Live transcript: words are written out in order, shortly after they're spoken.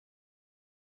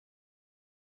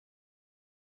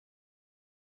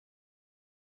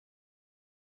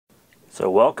So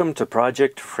welcome to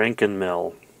Project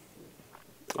Frankenmill.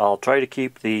 I'll try to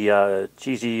keep the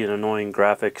cheesy and annoying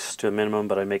graphics to a minimum,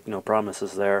 but I make no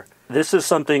promises there. This is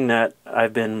something that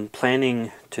I've been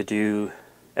planning to do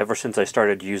ever since I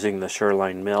started using the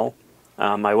Sherline mill.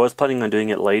 I was planning on doing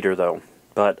it later though,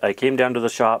 but I came down to the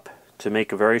shop to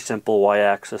make a very simple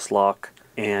Y-axis lock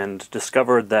and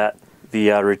discovered that the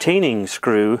retaining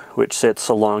screw, which sits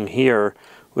along here,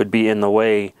 would be in the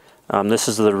way. This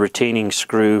is the retaining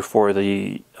screw for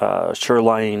the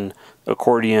Sherline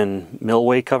accordion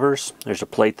millway covers. There's a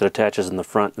plate that attaches in the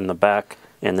front and the back,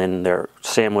 and then they're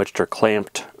sandwiched or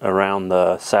clamped around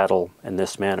the saddle in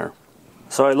this manner.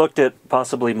 So I looked at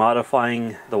possibly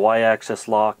modifying the Y-axis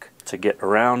lock to get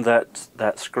around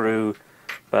that screw,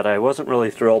 but I wasn't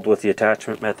really thrilled with the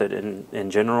attachment method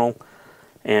in general,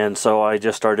 and so I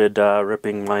just started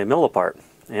ripping my mill apart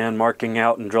and marking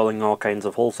out and drilling all kinds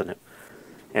of holes in it.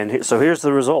 And so here's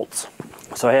the results.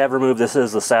 So I have removed, this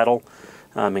is the saddle,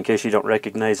 in case you don't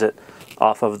recognize it,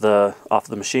 off of the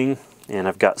machine, and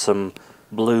I've got some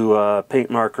blue paint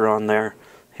marker on there.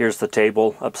 Here's the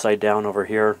table upside down over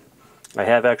here. I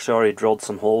have actually already drilled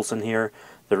some holes in here.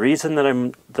 The reason that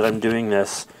I'm doing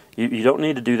this, you don't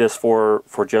need to do this for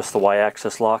just the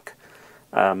Y-axis lock,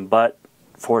 but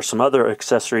for some other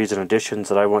accessories and additions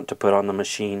that I want to put on the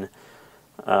machine,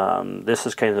 this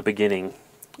is kind of the beginning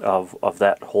of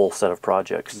that whole set of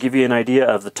projects. To give you an idea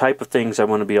of the type of things I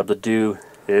want to be able to do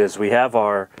is we have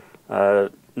our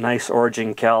nice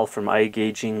origin cal from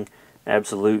iGaging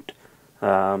Absolute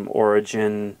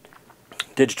Origin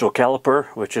digital caliper,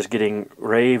 which is getting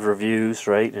rave reviews,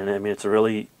 right? And I mean, it's a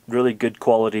really good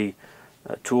quality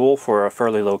tool for a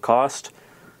fairly low cost.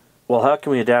 Well, how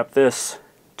can we adapt this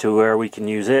to where we can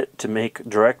use it to make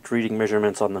direct reading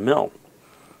measurements on the mill?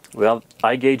 Well,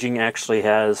 iGaging actually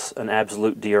has an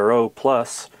Absolute DRO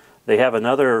Plus. They have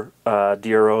another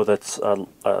DRO that's a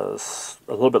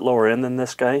little bit lower end than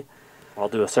this guy. I'll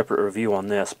do a separate review on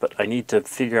this, but I need to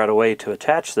figure out a way to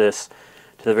attach this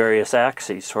to the various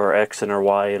axes, so our X and our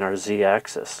Y and our Z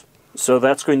axis. So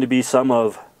that's going to be some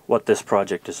of what this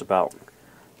project is about.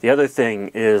 The other thing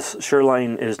is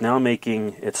Sherline is now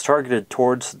making, it's targeted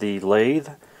towards the lathe,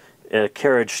 a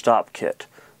carriage stop kit.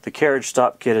 The carriage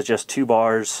stop kit is just 2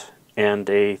 bars and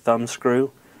a thumb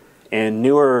screw, and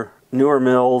newer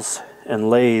mills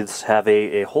and lathes have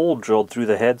a hole drilled through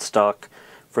the headstock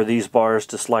for these bars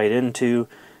to slide into,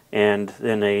 and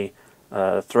then a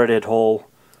threaded hole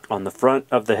on the front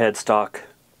of the headstock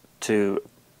to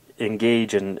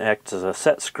engage and act as a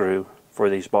set screw for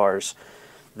these bars.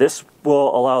 This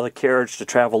will allow the carriage to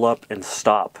travel up and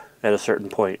stop at a certain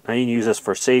point. Now you can use this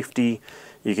for safety.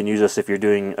 You can use this if you're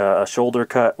doing a shoulder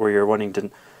cut where you're wanting to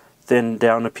thin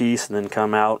down a piece and then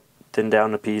come out, thin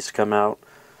down a piece, come out,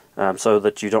 so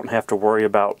that you don't have to worry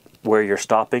about where you're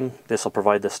stopping. This will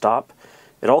provide the stop.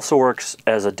 It also works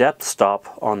as a depth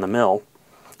stop on the mill.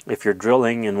 If you're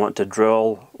drilling and want to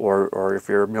drill, or if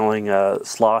you're milling a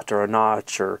slot or a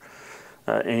notch or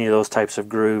any of those types of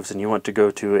grooves and you want to go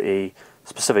to a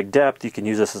specific depth, you can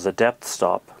use this as a depth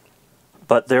stop.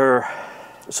 But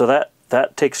so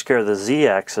that takes care of the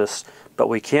Z-axis, but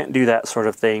we can't do that sort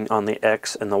of thing on the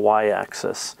X and the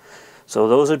Y-axis. So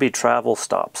those would be travel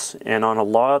stops. And on a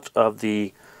lot of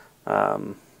the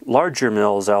larger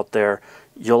mills out there,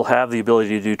 you'll have the ability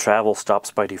to do travel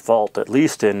stops by default, at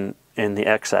least in the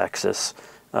X-axis,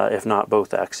 if not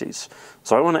both axes.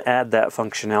 So I want to add that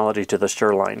functionality to the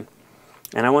Sherline.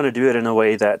 And I want to do it in a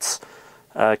way that's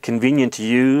convenient to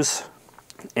use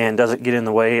and doesn't get in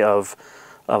the way of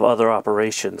other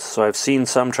operations. So I've seen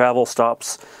some travel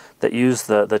stops that use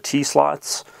the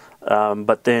T-slots,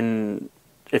 but then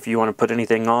if you want to put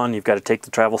anything on, you've got to take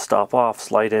the travel stop off,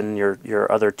 slide in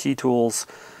your other T-tools,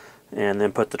 and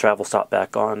then put the travel stop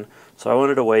back on. So I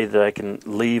wanted a way that I can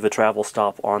leave a travel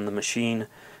stop on the machine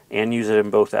and use it in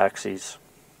both axes.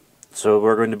 So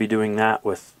we're going to be doing that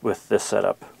with this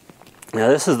setup. Now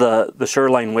this is the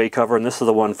Sherline way cover, and this is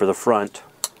the one for the front.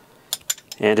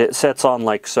 And it sets on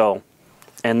like so.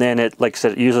 And then it, like I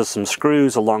said, it uses some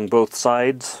screws along both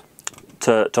sides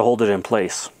to hold it in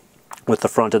place with the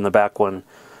front and the back one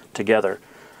together.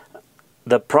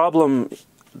 The problem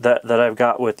that I've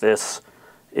got with this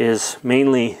is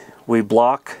mainly we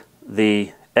block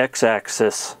the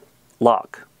X-axis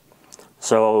lock.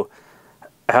 So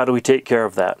how do we take care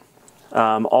of that?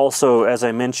 Also, as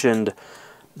I mentioned,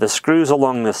 the screws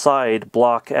along the side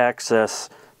block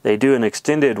access. They do an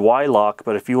extended Y-lock,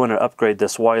 but if you want to upgrade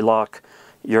this Y-lock,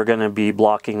 you're going to be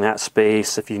blocking that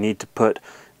space. If you need to put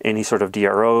any sort of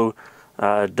DRO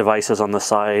devices on the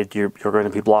side, you're going to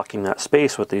be blocking that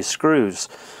space with these screws.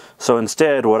 So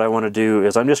instead, what I want to do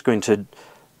is I'm just going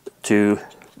to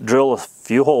drill a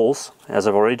few holes, as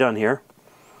I've already done here,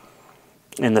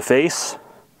 in the face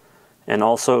and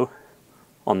also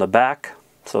on the back,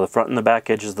 so the front and the back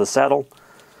edges of the saddle,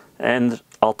 and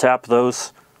I'll tap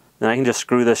those. Then I can just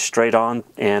screw this straight on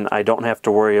and I don't have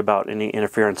to worry about any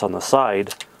interference on the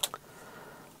side.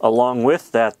 Along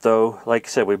with that though, like I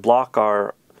said, we block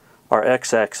our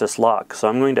X-axis lock, so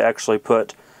I'm going to actually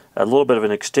put a little bit of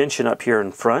an extension up here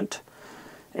in front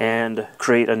and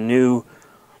create a new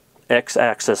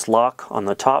X-axis lock on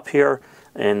the top here,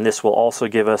 and this will also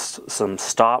give us some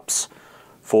stops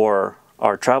for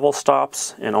our travel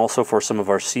stops and also for some of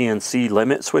our CNC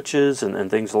limit switches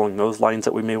and things along those lines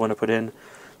that we may want to put in,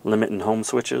 limit and home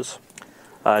switches.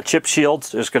 Chip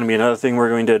shields is going to be another thing we're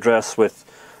going to address with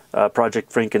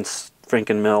Project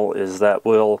Frankenmill, is that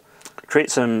we'll create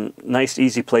some nice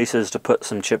easy places to put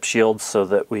some chip shields so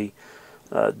that we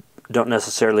don't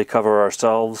necessarily cover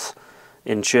ourselves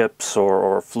in chips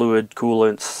or fluid,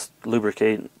 coolants,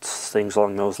 lubricants, things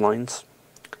along those lines.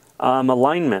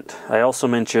 Alignment. I also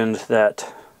mentioned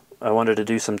that I wanted to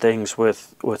do some things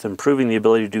with improving the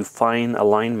ability to do fine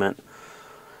alignment,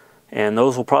 and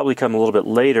those will probably come a little bit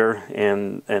later,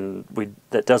 and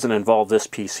that doesn't involve this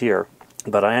piece here.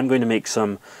 But I am going to make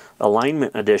some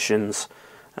alignment additions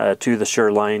to the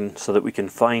Sherline so that we can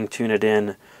fine tune it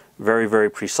in very, very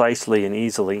precisely and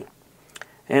easily.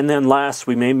 And then last,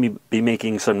 we may be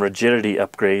making some rigidity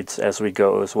upgrades as we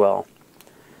go as well.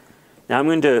 Now I'm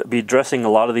going to be addressing a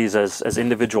lot of these as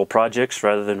individual projects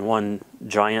rather than one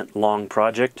giant long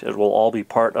project. It will all be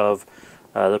part of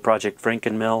the Project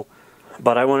Frankenmill.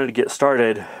 But I wanted to get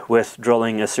started with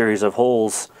drilling a series of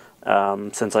holes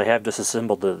since I have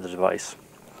disassembled the device.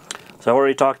 So I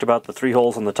already talked about the 3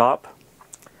 holes on the top.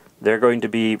 We're going to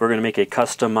make a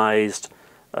customized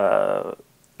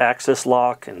axis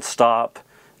lock and stop,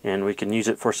 and we can use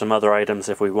it for some other items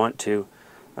if we want to.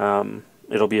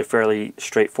 It'll be a fairly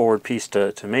straightforward piece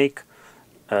to make,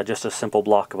 just a simple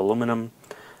block of aluminum.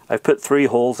 I've put 3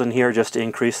 holes in here just to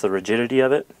increase the rigidity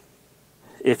of it.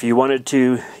 If you wanted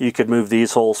to, you could move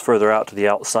these holes further out to the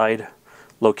outside.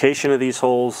 Location of these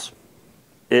holes,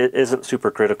 it isn't super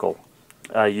critical.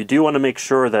 You do want to make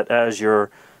sure that as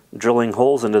you're drilling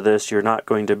holes into this, you're not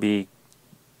going to be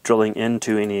drilling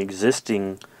into any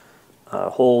existing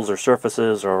holes or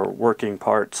surfaces or working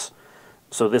parts.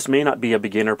 So this may not be a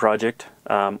beginner project.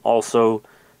 Also,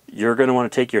 you're going to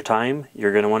want to take your time.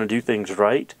 You're going to want to do things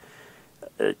right.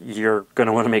 You're going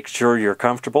to want to make sure you're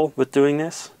comfortable with doing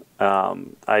this. You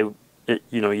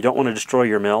don't want to destroy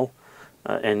your mill,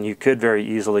 and you could very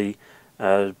easily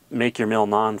make your mill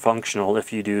non-functional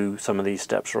if you do some of these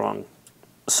steps wrong.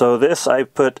 So this I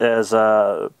put as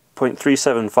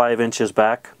 0.375 inches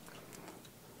back,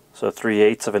 so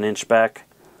 3/8 of an inch back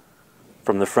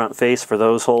from the front face for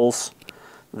those holes.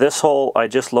 This hole I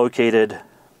just located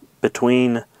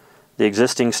between the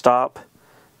existing stop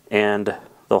and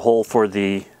the hole for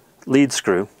the lead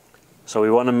screw. So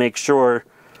we want to make sure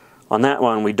on that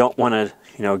one we don't want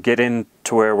to get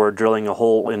into where we're drilling a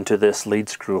hole into this lead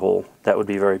screw hole. That would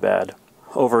be very bad.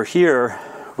 Over here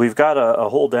we've got a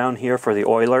hole down here for the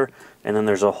oiler, and then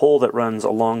there's a hole that runs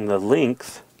along the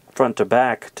length front to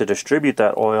back to distribute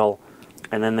that oil,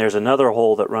 and then there's another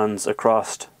hole that runs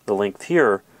across the length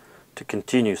here to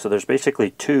continue. So there's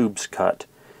basically tubes cut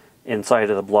inside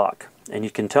of the block, and you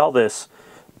can tell this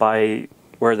by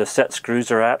where the set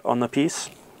screws are at on the piece.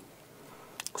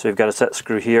 So we've got a set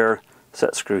screw here,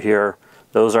 set screw here.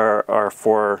 Those are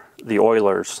for the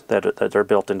oilers that are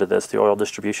built into this, the oil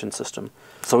distribution system.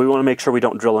 So we want to make sure we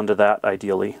don't drill into that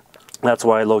ideally. That's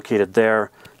why I located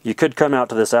there. You could come out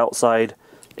to this outside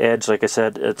edge. Like I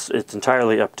said, it's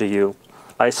entirely up to you.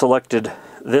 I selected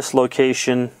this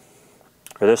location,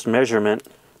 or this measurement,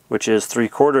 which is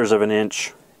 3/4 of an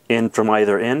inch in from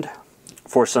either end,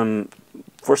 for some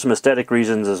aesthetic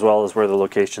reasons as well as where the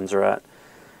locations are at.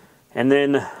 And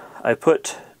then I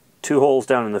put 2 holes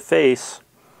down in the face,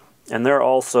 and they're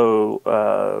also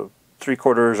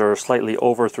 3/4 or slightly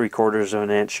over 3/4 of an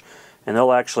inch, and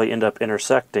they'll actually end up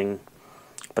intersecting,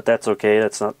 but that's okay.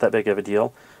 That's not that big of a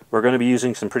deal. We're going to be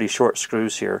using some pretty short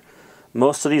screws here.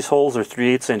 Most of these holes are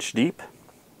 3/8 inch deep.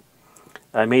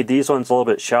 I made these ones a little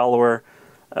bit shallower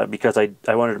because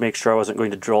I wanted to make sure I wasn't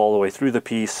going to drill all the way through the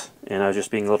piece, and I was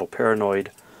just being a little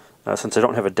paranoid since I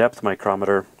don't have a depth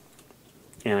micrometer,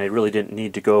 and I really didn't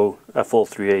need to go a full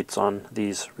 3/8 on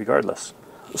these regardless.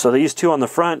 So these 2 on the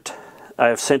front I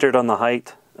have centered on the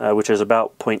height, which is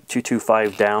about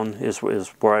 0.225 down is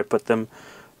where I put them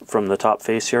from the top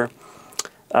face here.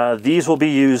 These will be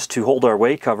used to hold our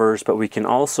way covers, but we can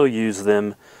also use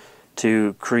them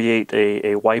to create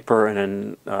a wiper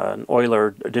and an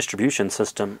oiler distribution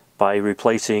system by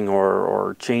replacing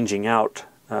or changing out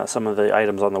some of the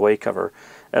items on the way cover.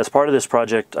 As part of this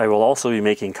project, I will also be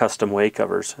making custom way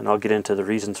covers, and I'll get into the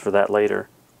reasons for that later.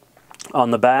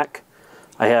 On the back,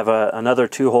 I have another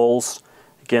 2 holes.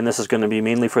 Again, this is going to be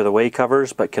mainly for the way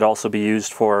covers, but could also be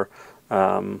used for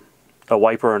a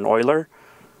wiper and oiler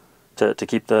to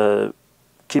keep the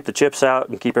chips out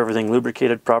and keep everything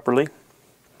lubricated properly.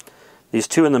 These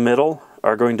 2 in the middle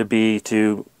are going to be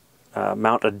to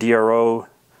mount a DRO,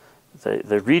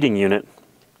 the reading unit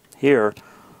here,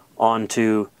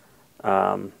 onto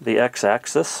the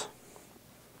x-axis.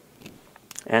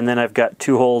 And then I've got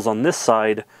 2 holes on this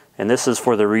side, and this is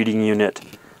for the reading unit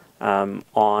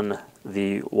on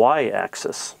the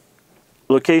y-axis.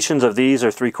 Locations of these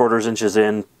are 3/4 inches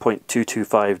in,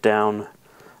 0.225 down.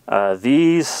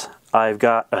 These I've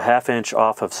got a 1/2 inch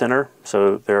off of center,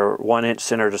 so they're 1 inch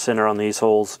center to center on these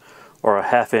holes, or a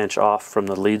 1/2 inch off from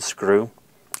the lead screw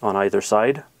on either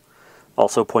side.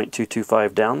 Also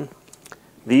 0.225 down.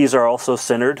 These are also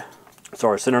centered, so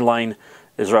our center line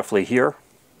is roughly here,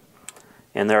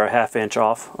 and they're a 1/2 inch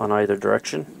off on either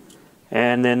direction.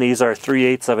 And then these are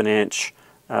 3/8 of an inch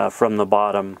from the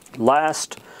bottom.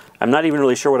 Last, I'm not even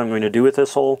really sure what I'm going to do with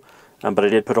this hole, but I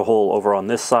did put a hole over on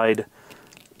this side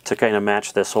to kind of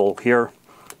match this hole here,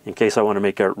 in case I want to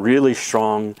make a really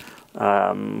strong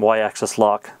y-axis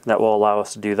lock. That will allow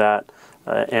us to do that,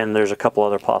 and there's a couple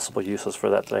other possible uses for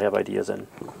that I have ideas in.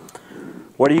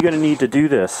 What are you going to need to do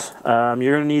this?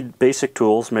 You're going to need basic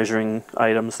tools, measuring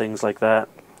items, things like that,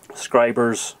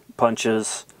 scribers,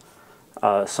 punches,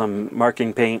 some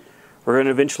marking paint. We're going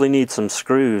to eventually need some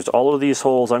screws. All of these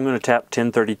holes I'm going to tap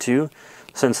 1032.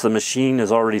 Since the machine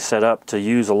is already set up to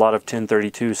use a lot of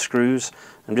 1032 screws,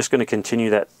 I'm just going to continue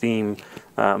that theme.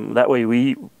 That way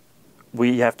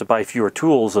we have to buy fewer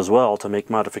tools as well to make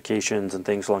modifications and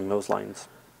things along those lines.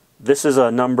 This is a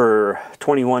number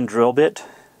 21 drill bit.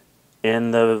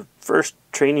 In the first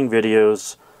training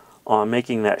videos on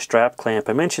making that strap clamp,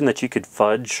 I mentioned that you could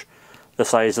fudge the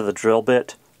size of the drill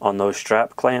bit on those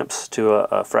strap clamps to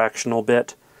a fractional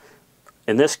bit.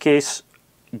 In this case,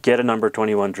 get a number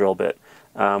 21 drill bit.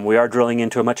 We are drilling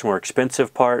into a much more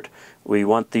expensive part. We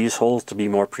want these holes to be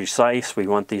more precise. We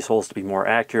want these holes to be more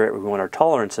accurate. We want our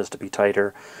tolerances to be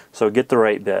tighter. So get the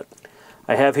right bit.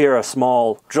 I have here a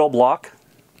small drill block.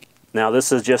 Now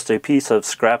this is just a piece of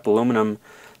scrap aluminum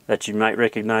that you might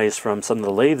recognize from some of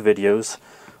the lathe videos.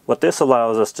 What this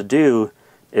allows us to do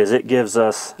is it gives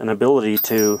us an ability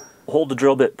to hold the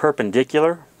drill bit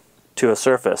perpendicular to a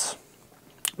surface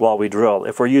while we drill,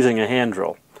 if we're using a hand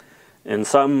drill. In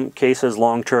some cases,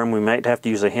 long term, we might have to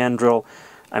use a hand drill.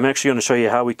 I'm actually going to show you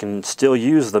how we can still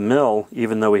use the mill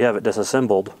even though we have it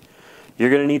disassembled. You're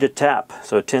going to need a tap.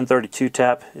 So a 1032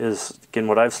 tap is, again,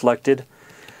 what I've selected.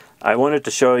 I wanted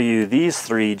to show you these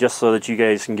 3 just so that you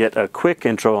guys can get a quick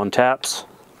intro on taps.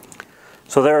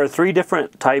 So there are 3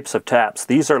 different types of taps.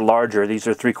 These are larger. These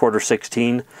are 3/4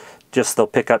 16. Just they'll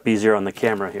pick up easier on the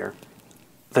camera here.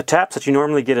 The taps that you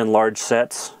normally get in large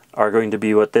sets are going to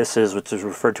be what this is, which is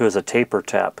referred to as a taper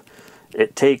tap.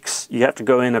 It takes, you have to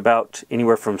go in about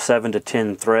anywhere from 7 to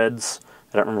 10 threads.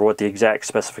 I don't remember what the exact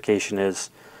specification is,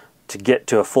 to get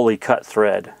to a fully cut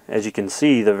thread. As you can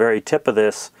see, the very tip of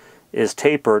this is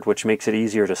tapered, which makes it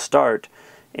easier to start,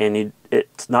 and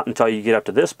it's not until you get up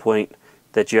to this point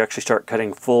that you actually start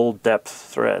cutting full depth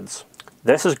threads.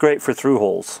 This is great for through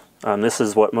holes. This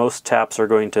is what most taps are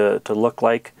going to look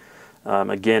like.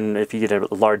 Again, if you get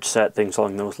a large set, things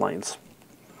along those lines.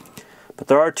 But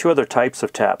there are 2 other types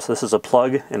of taps. This is a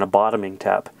plug and a bottoming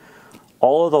tap.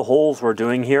 All of the holes we're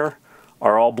doing here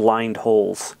are all blind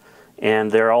holes,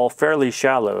 and they're all fairly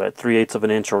shallow at 3/8 of an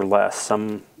inch or less,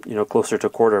 some closer to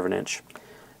 1/4 of an inch.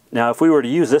 Now if we were to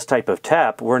use this type of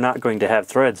tap, we're not going to have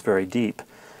threads very deep.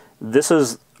 This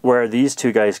is where these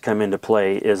 2 guys come into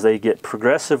play, is they get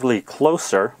progressively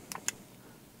closer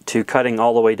to cutting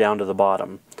all the way down to the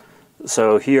bottom.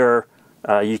 So here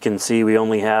you can see we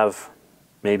only have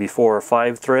maybe 4 or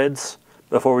 5 threads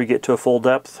before we get to a full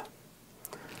depth.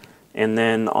 And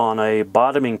then on a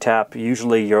bottoming tap,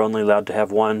 usually you're only allowed to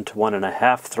have 1 to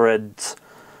 1.5 threads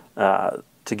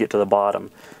to get to the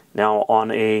bottom. Now on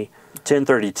a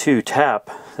 1032 tap,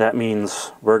 that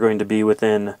means we're going to be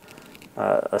within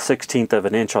a 1/16 of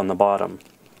an inch on the bottom,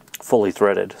 fully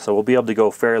threaded. So we'll be able to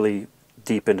go fairly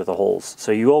deep into the holes.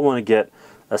 So you will want to get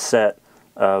a set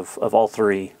of all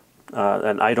 3.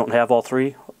 And I don't have all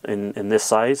 3 in this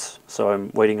size, so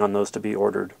I'm waiting on those to be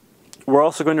ordered. We're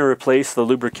also going to replace the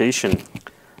lubrication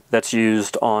that's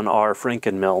used on our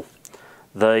Frankenmill.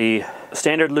 The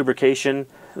standard lubrication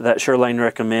that Sherline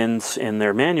recommends in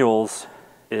their manuals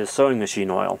is sewing machine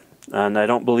oil. And I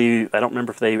don't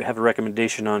remember if they have a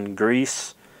recommendation on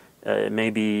grease. It may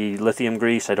be lithium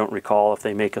grease. I don't recall if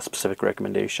they make a specific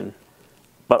recommendation.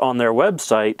 But on their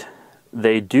website,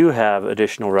 they do have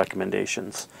additional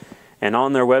recommendations. And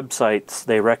on their websites,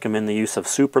 they recommend the use of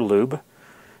super lube.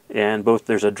 And both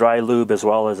there's a dry lube as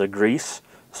well as a grease.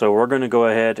 So we're going to go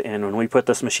ahead, and when we put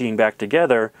this machine back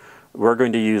together, we're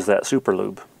going to use that super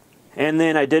lube. And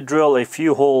then I did drill a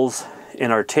few holes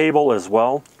in our table as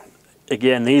well.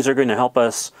 Again, these are going to help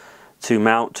us to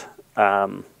mount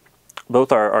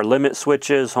both our limit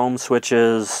switches, home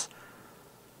switches,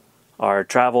 our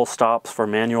travel stops for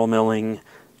manual milling,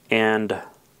 and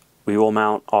we will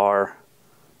mount our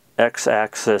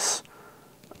X-axis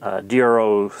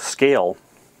DRO scale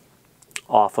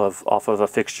off of a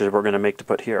fixture we're going to make to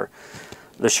put here.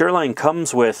 The Sherline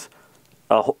comes with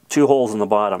 2 holes in the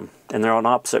bottom, and they're on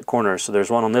opposite corners. So there's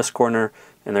one on this corner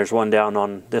and there's one down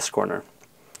on this corner.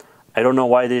 I don't know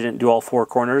why they didn't do all 4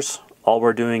 corners. All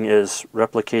we're doing is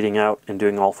replicating out and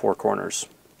doing all 4 corners.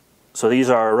 So these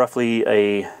are roughly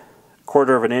a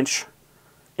 1/4 of an inch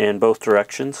in both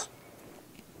directions.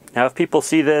 Now if people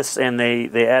see this and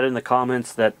they add in the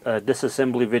comments that a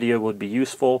disassembly video would be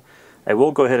useful, I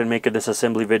will go ahead and make a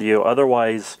disassembly video.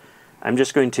 Otherwise, I'm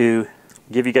just going to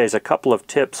give you guys a couple of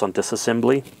tips on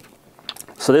disassembly.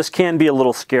 So this can be a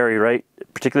little scary, right?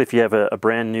 Particularly if you have a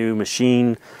brand new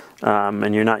machine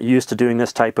and you're not used to doing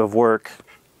this type of work.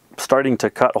 Starting to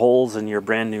cut holes in your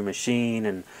brand new machine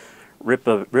and rip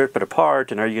it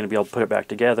apart, and are you going to be able to put it back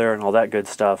together and all that good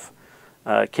stuff,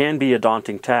 can be a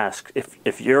daunting task.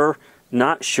 If you're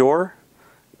not sure,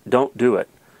 don't do it.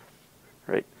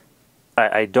 Right?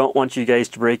 I don't want you guys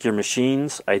to break your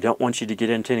machines. I don't want you to get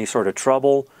into any sort of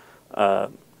trouble.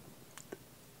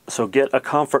 So get a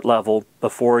comfort level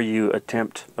before you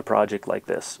attempt a project like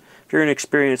this. If you're an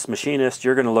experienced machinist,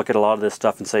 you're going to look at a lot of this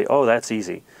stuff and say, oh, that's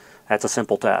easy. That's a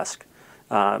simple task.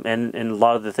 And a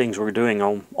lot of the things we're doing,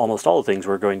 almost all the things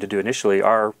we're going to do initially,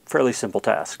 are fairly simple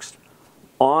tasks.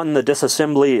 On the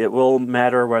disassembly, it will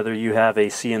matter whether you have a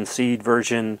CNC'd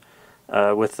version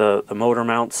with the motor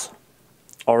mounts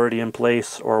already in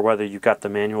place or whether you've got the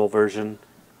manual version.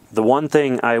 The one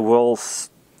thing I will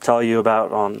tell you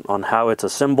about on how it's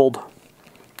assembled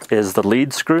is the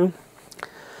lead screw.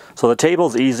 So the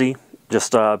table's easy.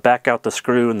 Just back out the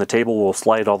screw and the table will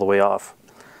slide all the way off.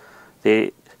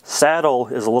 The saddle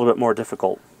is a little bit more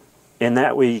difficult in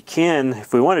that we can,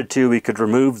 if we wanted to, we could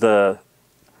remove the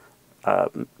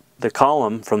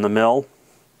column from the mill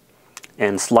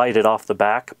and slide it off the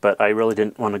back, but I really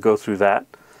didn't want to go through that.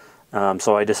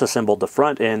 So I disassembled the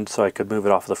front end so I could move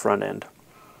it off the front end.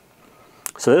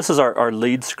 So this is our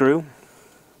lead screw,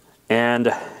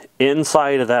 and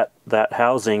inside of that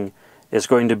housing is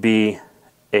going to be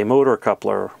a motor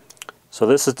coupler. So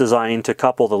this is designed to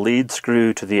couple the lead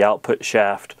screw to the output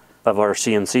shaft of our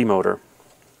CNC motor.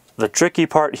 The tricky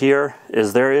part here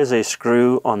is there is a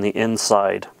screw on the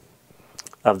inside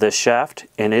of this shaft,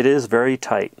 and it is very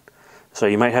tight. So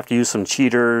you might have to use some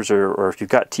cheaters, or if you've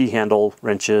got T-handle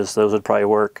wrenches, those would probably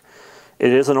work.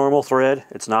 It is a normal thread.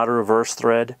 It's not a reverse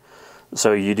thread.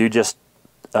 So you do just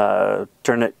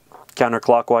turn it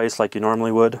counterclockwise like you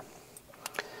normally would.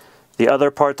 The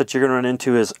other part that you're going to run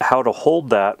into is how to hold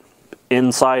that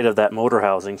inside of that motor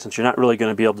housing, since you're not really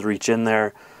going to be able to reach in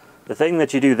there. The thing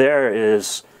that you do there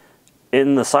is,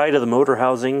 in the side of the motor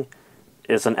housing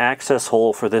is an access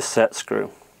hole for this set screw.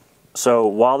 So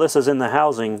while this is in the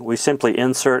housing, we simply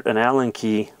insert an Allen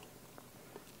key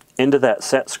into that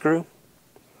set screw,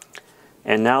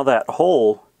 and now that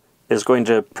hole is going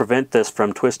to prevent this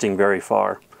from twisting very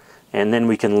far, and then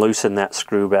we can loosen that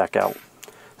screw back out.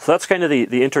 So that's kind of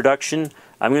the introduction.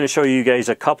 I'm going to show you guys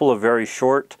a couple of very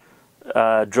short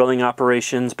drilling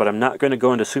operations, but I'm not going to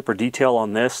go into super detail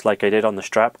on this like I did on the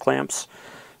strap clamps.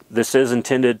 This is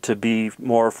intended to be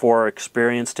more for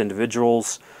experienced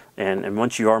individuals and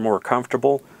once you are more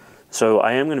comfortable. So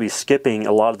I am going to be skipping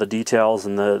a lot of the details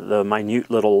and the minute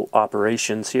little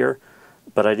operations here,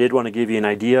 but I did want to give you an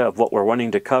idea of what we're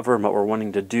wanting to cover and what we're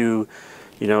wanting to do.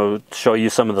 You know, show you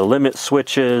some of the limit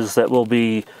switches that we'll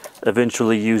be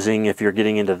eventually using if you're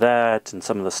getting into that, and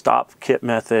some of the stop kit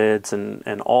methods,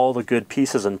 and all the good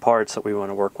pieces and parts that we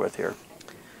want to work with here.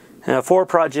 Now, for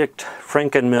Project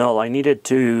Frankenmill, I needed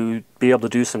to be able to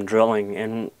do some drilling,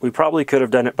 and we probably could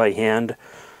have done it by hand,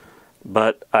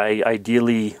 but I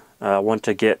ideally want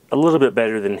to get a little bit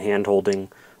better than hand holding,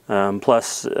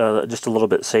 plus just a little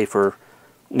bit safer.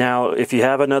 Now, if you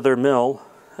have another mill,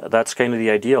 that's kind of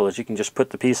the ideal, is you can just put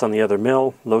the piece on the other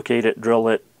mill, locate it, drill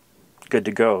it, good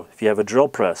to go. If you have a drill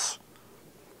press,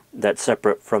 that's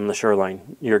separate from the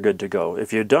Sherline, you're good to go.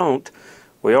 If you don't,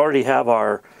 we already have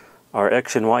our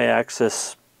X and Y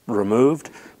axis removed,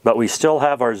 but we still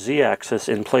have our Z axis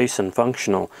in place and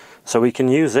functional. So we can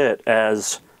use it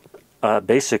as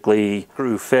basically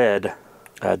screw-fed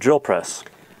drill press.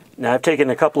 Now I've taken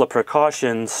a couple of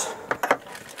precautions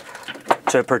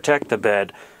to protect the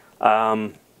bed.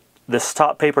 This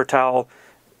top paper towel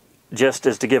just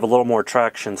is to give a little more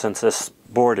traction since this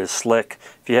board is slick.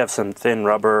 If you have some thin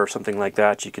rubber or something like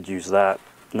that, you could use that.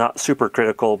 Not super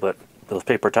critical, but those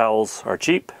paper towels are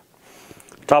cheap.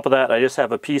 Top of that, I just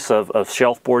have a piece of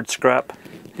shelf board scrap,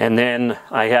 and then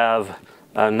I have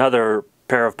another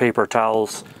pair of paper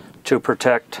towels to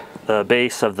protect the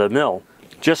base of the mill,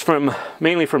 just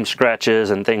mainly from scratches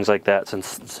and things like that,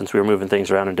 since we were moving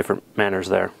things around in different manners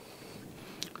there.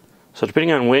 So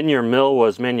depending on when your mill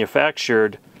was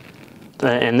manufactured,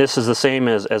 and this is the same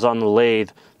as on the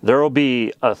lathe, there will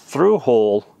be a through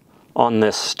hole on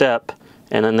this step,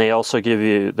 and then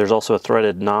there's also a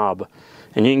threaded knob.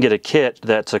 And you can get a kit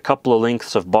that's a couple of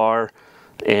lengths of bar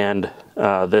and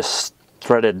this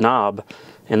threaded knob,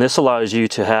 and this allows you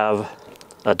to have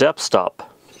a depth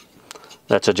stop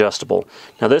that's adjustable.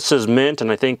 Now this is meant,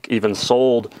 and I think even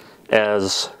sold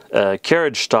as a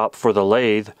carriage stop for the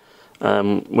lathe,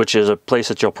 which is a place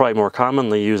that you'll probably more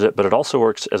commonly use it, but it also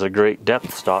works as a great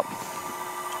depth stop.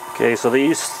 Okay, so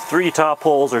these 3 top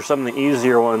holes are some of the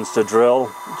easier ones to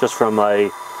drill, just from a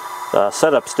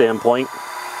setup standpoint.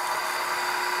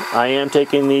 I am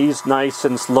taking these nice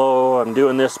and slow. I'm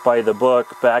doing this by the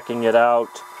book, backing it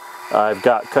out. I've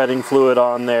got cutting fluid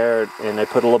on there, and I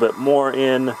put a little bit more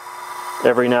in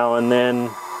every now and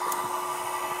then,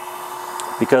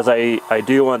 because I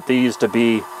do want these to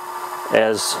be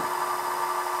as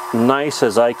nice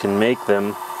as I can make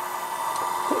them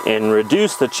and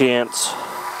reduce the chance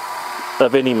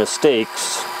of any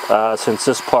mistakes, since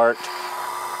this part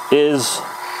is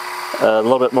a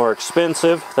little bit more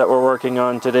expensive that we're working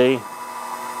on today.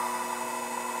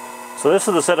 So this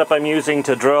is the setup I'm using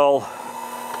to drill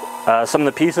some of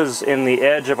the pieces in the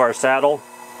edge of our saddle,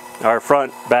 our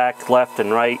front, back, left,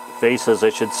 and right faces, I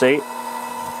should say.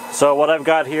 So what I've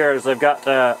got here is I've got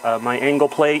my angle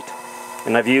plate,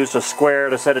 and I've used a square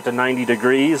to set it to 90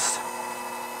 degrees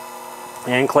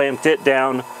and clamped it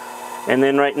down. And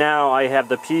then right now I have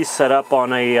the piece set up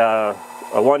on a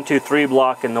 1, 2, 3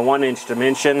 block in the 1-inch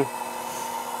dimension.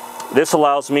 This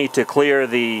allows me to clear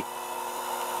the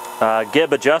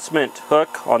gib adjustment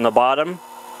hook on the bottom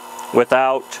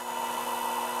without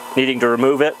needing to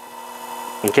remove it,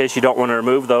 in case you don't want to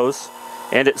remove those.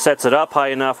 And it sets it up high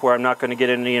enough where I'm not going to get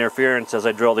any interference as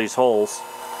I drill these holes.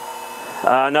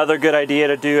 Another good idea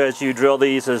to do as you drill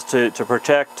these is to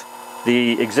protect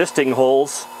the existing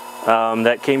holes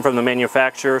that came from the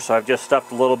manufacturer. So I've just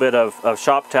stuffed a little bit of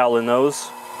shop towel in those.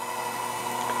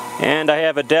 And I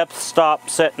have a depth stop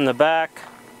set in the back.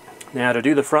 Now to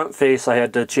do the front face, I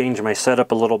had to change my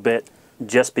setup a little bit,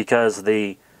 just because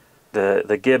the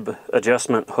gib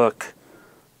adjustment hook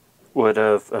would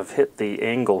have hit the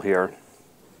angle here.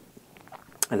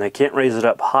 And I can't raise it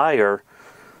up higher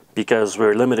because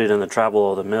we're limited in the travel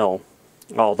of the mill.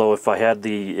 Although if I had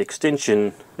the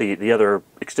extension, the other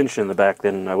extension in the back,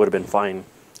 then I would have been fine.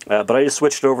 But I just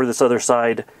switched over to this other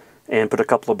side and put a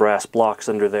couple of brass blocks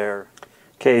under there.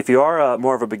 Okay, if you are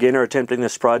more of a beginner attempting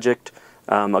this project,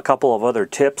 a couple of other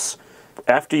tips.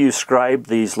 After you scribe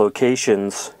these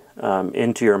locations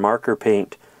into your marker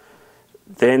paint,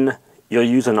 then you'll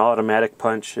use an automatic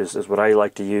punch, is what I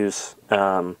like to use.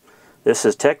 This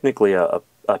is technically a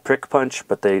prick punch,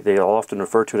 but they often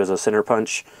refer to it as a center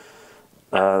punch.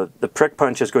 The prick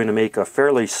punch is going to make a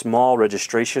fairly small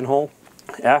registration hole.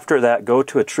 After that, go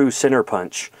to a true center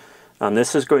punch.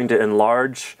 This is going to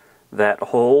enlarge that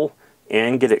hole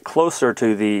and get it closer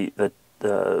to the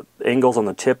angles on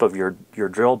the tip of your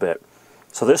drill bit.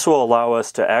 So this will allow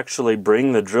us to actually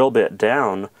bring the drill bit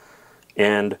down,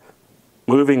 and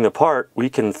moving the part, we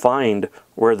can find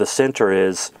where the center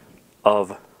is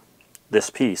of this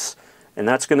piece. And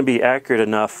that's going to be accurate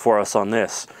enough for us on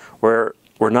this. We're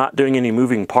not doing any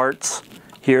moving parts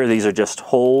here. These are just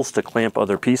holes to clamp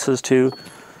other pieces to.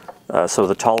 So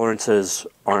the tolerances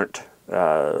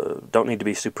don't need to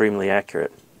be supremely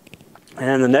accurate.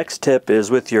 And the next tip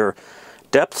is with your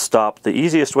depth stop. The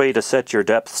easiest way to set your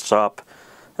depth stop,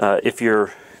 if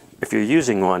you're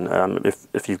using one,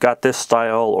 if you've got this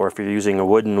style, or if you're using a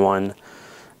wooden one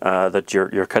that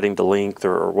you're cutting to length,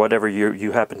 or whatever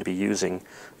you happen to be using,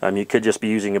 you could just be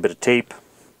using a bit of tape.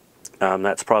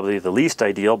 That's probably the least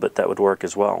ideal, but that would work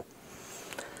as well.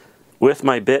 With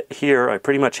my bit here, I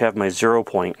pretty much have my 0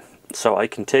 point, so I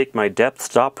can take my depth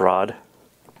stop rod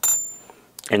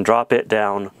and drop it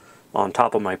down on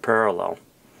top of my parallel.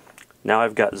 Now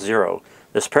I've got 0.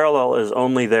 This parallel is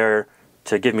only there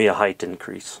to give me a height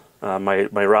increase. My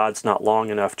rod's not long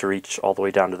enough to reach all the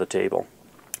way down to the table.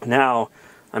 Now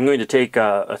I'm going to take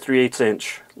a 3/8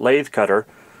 inch lathe cutter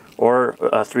or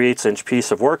a 3/8 inch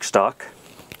piece of work stock,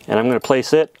 and I'm going to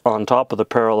place it on top of the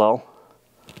parallel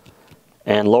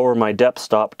and lower my depth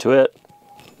stop to it.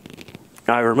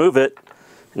 I remove it.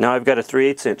 Now I've got a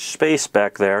 3/8 inch space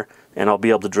back there, and I'll be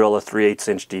able to drill a 3/8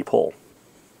 inch deep hole.